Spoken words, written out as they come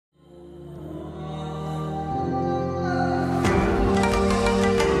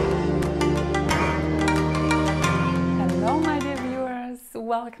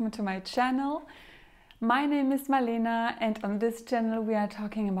welcome to my channel. My name is Malena, and on this channel we are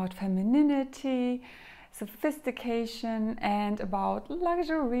talking about femininity, sophistication and about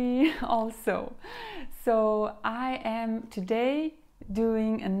luxury also. So I am today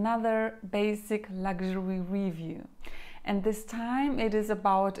doing another basic luxury review, and this time it is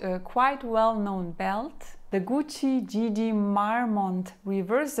about a quite well-known belt, the Gucci GG Marmont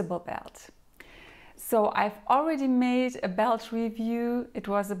Reversible Belt. So I've already made a belt review. It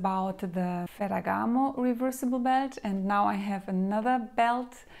was about the Ferragamo Reversible Belt, and now I have another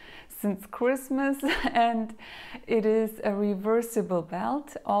belt since Christmas and it is a reversible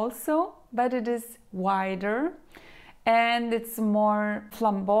belt also, but it is wider and it's more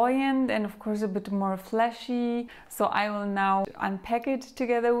flamboyant and of course a bit more flashy. So I will now unpack it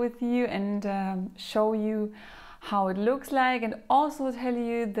together with you and show you how it looks like, and also tell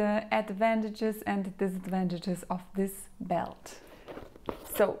you the advantages and disadvantages of this belt.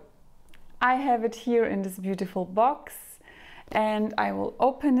 So I have it here in this beautiful box and I will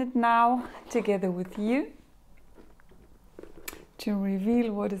open it now together with you to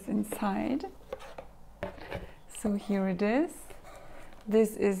reveal what is inside. So here it is.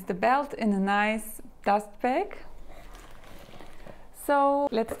 This is the belt in a nice dust bag. So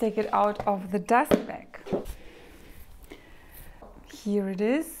let's take it out of the dust bag. Here it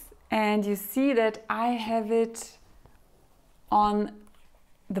is, and you see that I have it on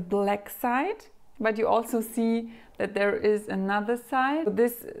the black side, but you also see that there is another side.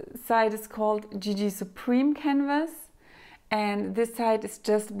 This side is called GG Supreme canvas, and this side is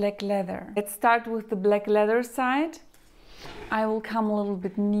just black leather. Let's start with the black leather side. I will come a little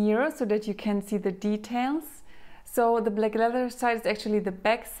bit nearer so that you can see the details. So the black leather side is actually the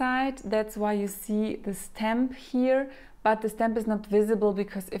back side. That's why you see the stamp here, but the stamp is not visible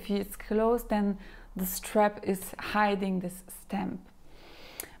because if it's closed, then the strap is hiding this stamp.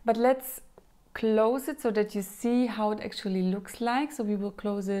 But let's close it so that you see how it actually looks like. So we will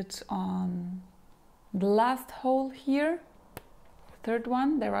close it on the last hole here, third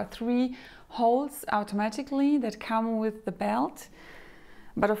one. There are 3 holes automatically that come with the belt,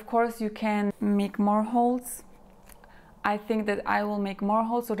 but of course you can make more holes. I think that I will make more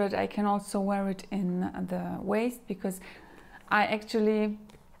holes so that I can also wear it in the waist, because I actually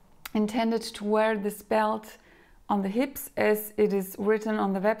intended to wear this belt on the hips, as it is written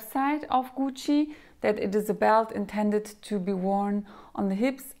on the website of Gucci that it is a belt intended to be worn on the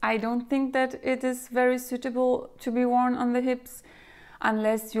hips. I don't think that it is very suitable to be worn on the hips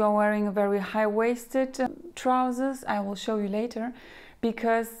unless you are wearing a very high-waisted trousers. I will show you later,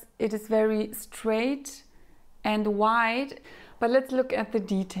 because it is very straight and wide. But let's look at the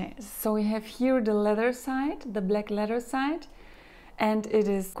details. So we have here the leather side, the black leather side, and it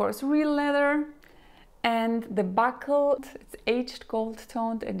is of course real leather. And the buckle, it's aged gold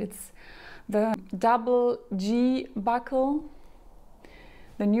toned, and it's the double G buckle,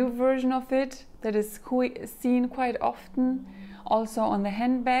 the new version of it that is seen quite often also on the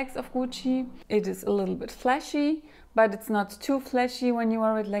handbags of Gucci. It is a little bit flashy, but it's not too flashy when you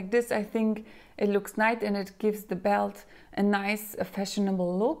wear it like this. I think it looks nice and it gives the belt a nice,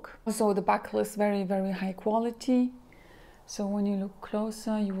 fashionable look. So the buckle is very, very high quality. So when you look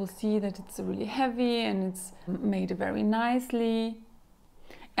closer, you will see that it's really heavy and it's made very nicely.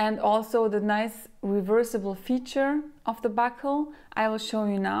 And also the nice reversible feature of the buckle I will show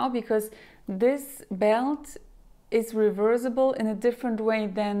you now, because this belt is reversible in a different way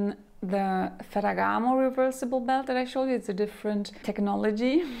than the Ferragamo reversible belt that I showed you. It's a different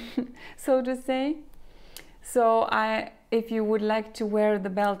technology, so to say. So if you would like to wear the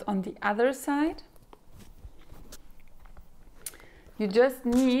belt on the other side, you just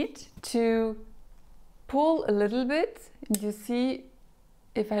need to pull a little bit. And you see,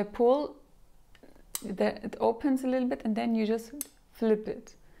 if I pull, it opens a little bit, and then you just flip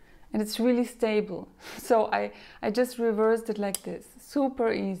it. And it's really stable. So I just reversed it like this,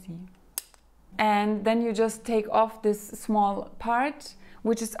 super easy. And then you just take off this small part,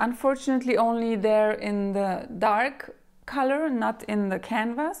 which is unfortunately only there in the dark color, not in the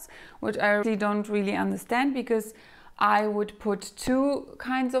canvas, which I really don't really understand, because I would put 2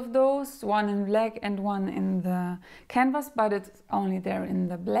 kinds of those, one in black and one in the canvas, but it's only there in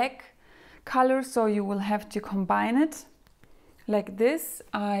the black color, so you will have to combine it. Like this,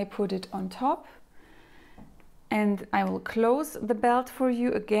 I put it on top, and I will close the belt for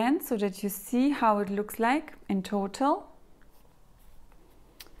you again so that you see how it looks like in total.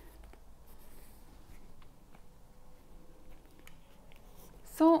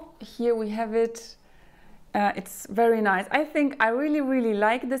 So here we have it It's very nice. I think I really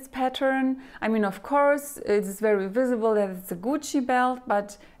like this pattern. I mean, of course, it's very visible that it's a Gucci belt,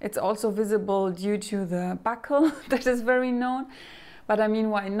 but it's also visible due to the buckle that is very known. But I mean,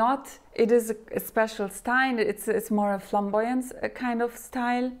 why not? It is a special style. It's more a flamboyant kind of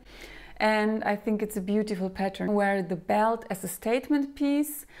style. And I think it's a beautiful pattern. Wear the belt as a statement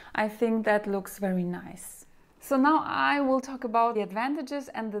piece. I think that looks very nice. So now I will talk about the advantages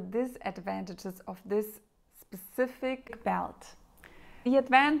and the disadvantages of this specific belt. The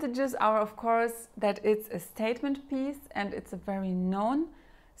advantages are, of course, that it's a statement piece and it's a very known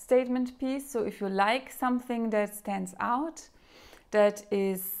statement piece. So if you like something that stands out, that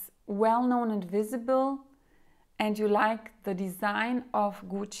is well known and visible, and you like the design of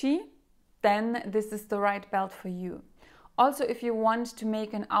Gucci, then this is the right belt for you. Also, if you want to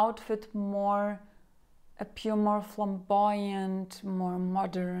make an outfit more flamboyant, more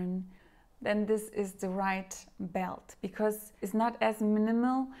modern, then this is the right belt, because it's not as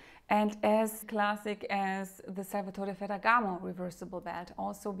minimal and as classic as the Salvatore Ferragamo reversible belt.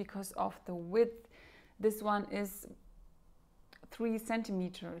 Also because of the width, this one is 3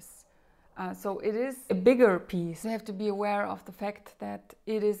 centimeters. So it is a bigger piece. You have to be aware of the fact that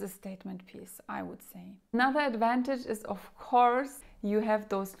it is a statement piece, I would say. Another advantage is, of course, you have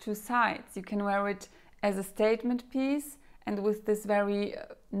those 2 sides. You can wear it as a statement piece and with this very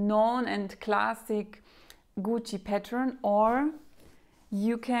known and classic Gucci pattern, or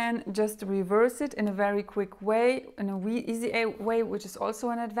you can just reverse it in a very quick way, in a easy way, which is also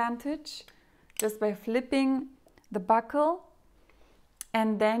an advantage, just by flipping the buckle.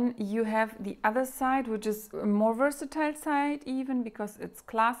 And then you have the other side, which is a more versatile side even, because it's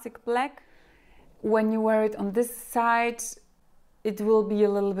classic black. When you wear it on this side, it will be a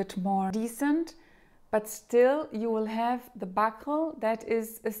little bit more decent, but still you will have the buckle that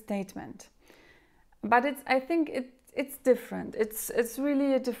is a statement. But I think it's different. It's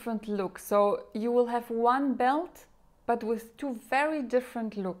really a different look. So you will have one belt, but with 2 very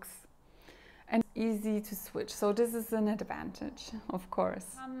different looks. And easy to switch. So this is an advantage, of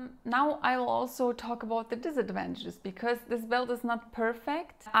course. Now I will also talk about the disadvantages, because this belt is not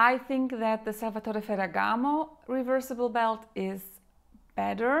perfect. I think that the Salvatore Ferragamo reversible belt is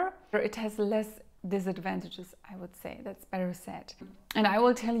better. It has less disadvantages, I would say. That's better said. And I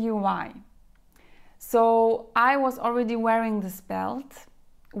will tell you why. So I was already wearing this belt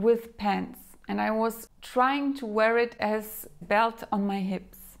with pants, and I was trying to wear it as belt on my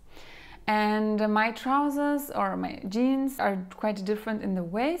hips. And my trousers or my jeans are quite different in the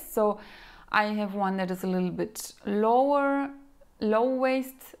waist. So I have one that is a little bit low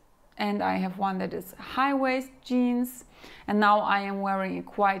waist, and I have one that is high waist jeans. And now I am wearing a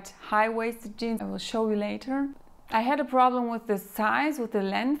quite high waisted jeans. I will show you later. I had a problem with the size, with the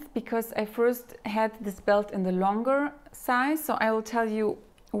length, because I first had this belt in the longer size. So I will tell you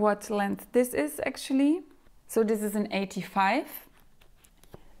what length this is actually. So this is an 85.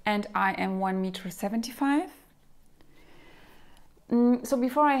 And I am 1.75 meters. So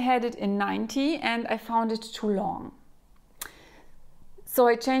before I had it in 90 and I found it too long. So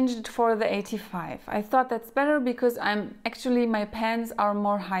I changed it for the 85. I thought that's better because my pants are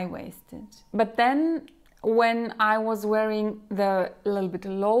more high-waisted. But then when I was wearing the little bit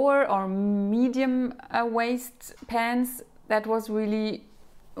lower or medium waist pants, that was really,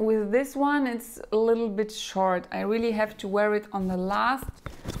 with this one, it's a little bit short. I really have to wear it on the last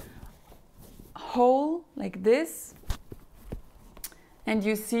hole like this, and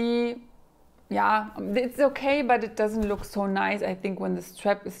you see, yeah, it's okay, but it doesn't look so nice, I think, when the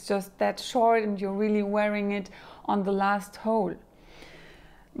strap is just that short and you're really wearing it on the last hole.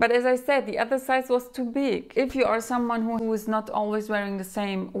 But as I said, the other size was too big. If you are someone who is not always wearing the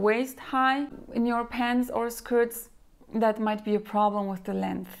same waist high in your pants or skirts, that might be a problem with the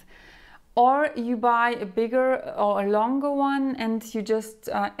length. Or you buy a bigger or a longer one and you just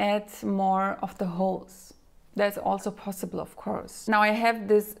add more of the holes. That's also possible, of course. Now I have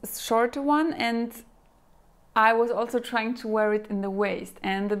this shorter one, and I was also trying to wear it in the waist.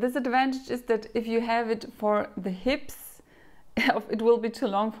 And the disadvantage is that if you have it for the hips, it will be too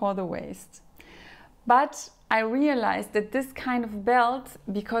long for the waist. But I realized that this kind of belt,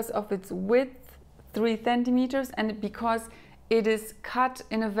 because of its width, 3 centimeters, and because it is cut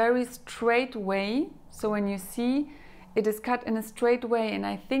in a very straight way. So when you see, it is cut in a straight way. And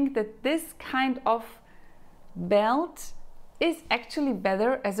I think that this kind of belt is actually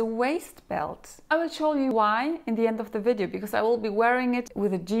better as a waist belt. I will show you why in the end of the video, because I will be wearing it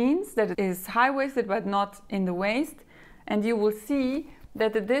with a jeans that is high-waisted but not in the waist. And you will see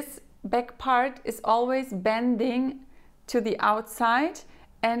that this back part is always bending to the outside,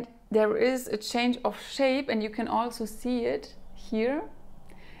 and there is a change of shape, and you can also see it here.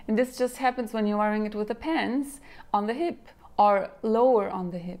 And this just happens when you're wearing it with the pants on the hip or lower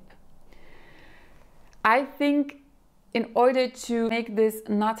on the hip. I think in order to make this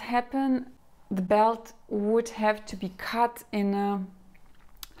not happen, the belt would have to be cut in a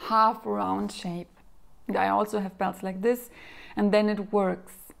half round shape. And I also have belts like this, and then it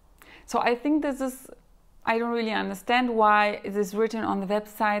works. So I think this is, I don't really understand why it is written on the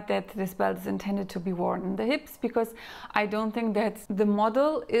website that this belt is intended to be worn on the hips, because I don't think that the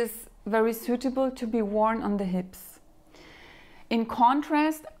model is very suitable to be worn on the hips. In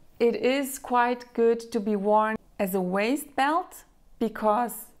contrast, it is quite good to be worn as a waist belt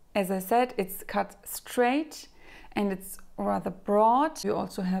because, as I said, it's cut straight and it's rather broad. You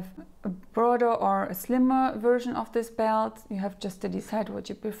also have a broader or a slimmer version of this belt. You have just to decide what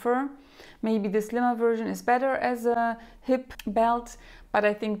you prefer. Maybe the slimmer version is better as a hip belt, but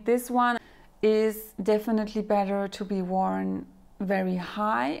I think this one is definitely better to be worn very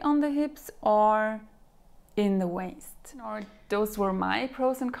high on the hips or in the waist. Or those were my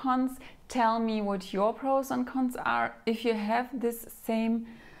pros and cons. Tell me what your pros and cons are if you have this same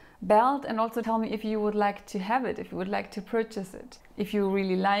belt, and also tell me if you would like to have it, if you would like to purchase it, if you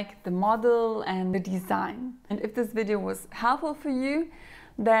really like the model and the design. And if this video was helpful for you,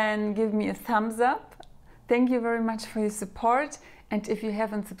 then give me a thumbs up. Thank you very much for your support, and if you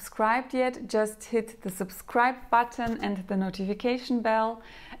haven't subscribed yet, just hit the subscribe button and the notification bell,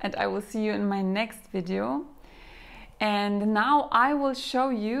 and I will see you in my next video. And now I will show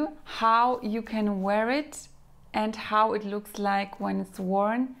you how you can wear it and how it looks like when it's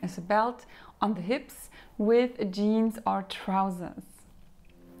worn as a belt on the hips with jeans or trousers.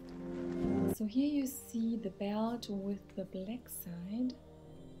 So here you see the belt with the black side.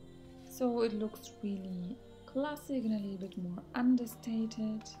 So it looks really classic and a little bit more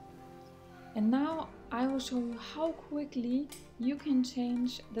understated. And now I will show you how quickly you can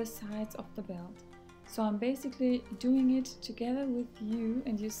change the sides of the belt. So I'm basically doing it together with you,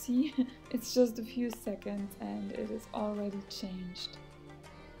 and you see it's just a few seconds and it is already changed.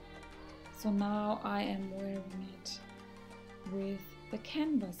 So now I am wearing it with the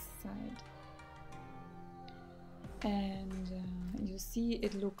canvas side. And you see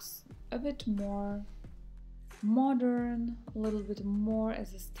it looks a bit more modern, a little bit more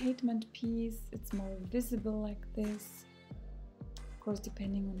as a statement piece. It's more visible like this, of course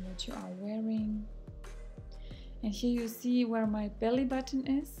depending on what you are wearing. And here you see where my belly button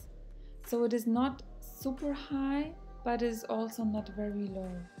is. So it is not super high, but is also not very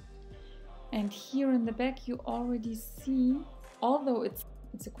low. And here in the back you already see, although it's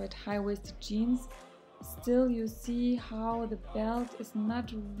a quite high-waisted jeans, still you see how the belt is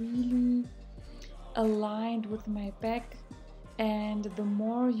not really aligned with my back, and the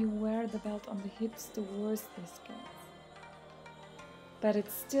more you wear the belt on the hips, the worse this gets. But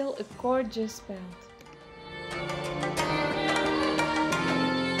it's still a gorgeous belt.